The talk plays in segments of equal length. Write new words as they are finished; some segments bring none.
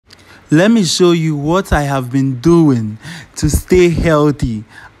Let me show you what I have been doing to stay healthy,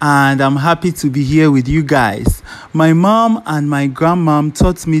 and I'm happy to be here with you guys. My mom and my grandmom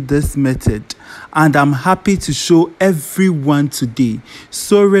taught me this method, and I'm happy to show everyone today.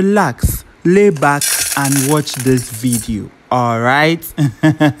 So relax, lay back and watch this video. All right.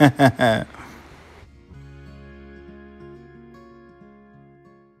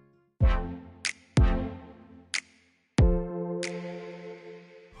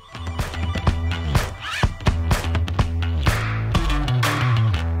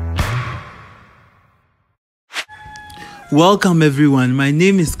 Welcome everyone, my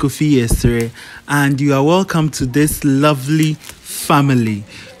name is Kofi Yesere and you are welcome to this lovely family.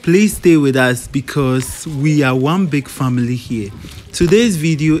 Please stay with us because we are one big family here. Today's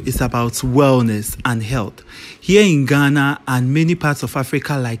video is about wellness and health. Here in Ghana and many parts of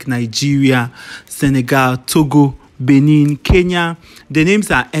Africa like Nigeria, Senegal, Togo, Benin, Kenya, the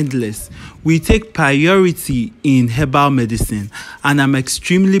names are endless. We take priority in herbal medicine, and I'm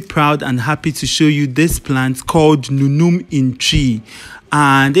extremely proud and happy to show you this plant called Nunum in tree,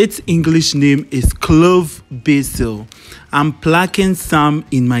 and its English name is clove basil. I'm plucking some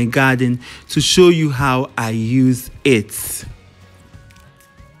in my garden to show you how I use it.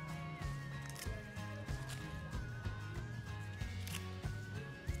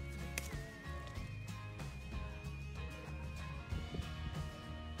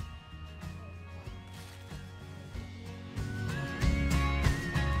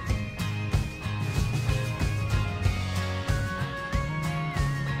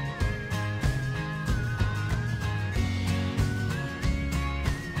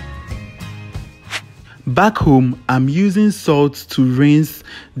 Back home, I'm using salt to rinse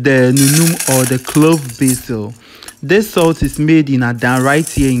the nunum or the clove basil. This salt is made in Adan right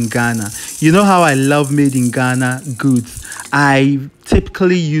here in Ghana. You know how I love made in Ghana goods. I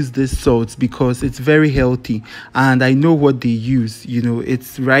typically use this salt because it's very healthy and I know what they use. You know,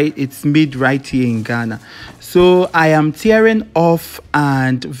 it's made right here in Ghana. So I am tearing off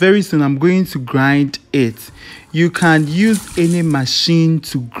and very soon I'm going to grind it. You can use any machine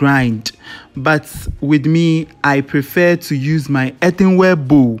to grind, but with me, I prefer to use my earthenware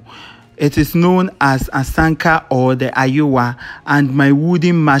bowl. It is known as Asanka or the Ayowa, and my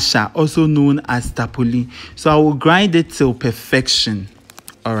wooden masher, also known as Tapoli. So I will grind it till perfection.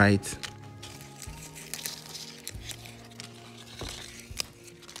 All right.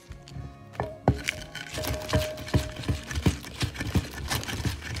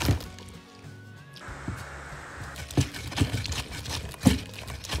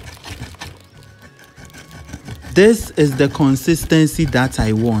 This is the consistency that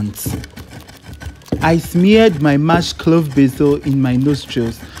I want. I smeared my mashed clove basil in my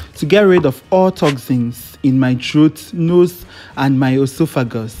nostrils to get rid of all toxins in my throat, nose, and my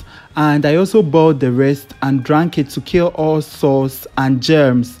esophagus. And I also boiled the rest and drank it to kill all sores and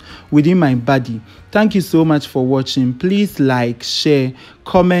germs within my body. Thank you so much for watching. Please like, share,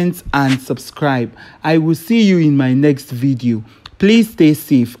 comment, and subscribe. I will see you in my next video. Please stay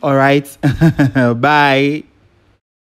safe, all right? Bye.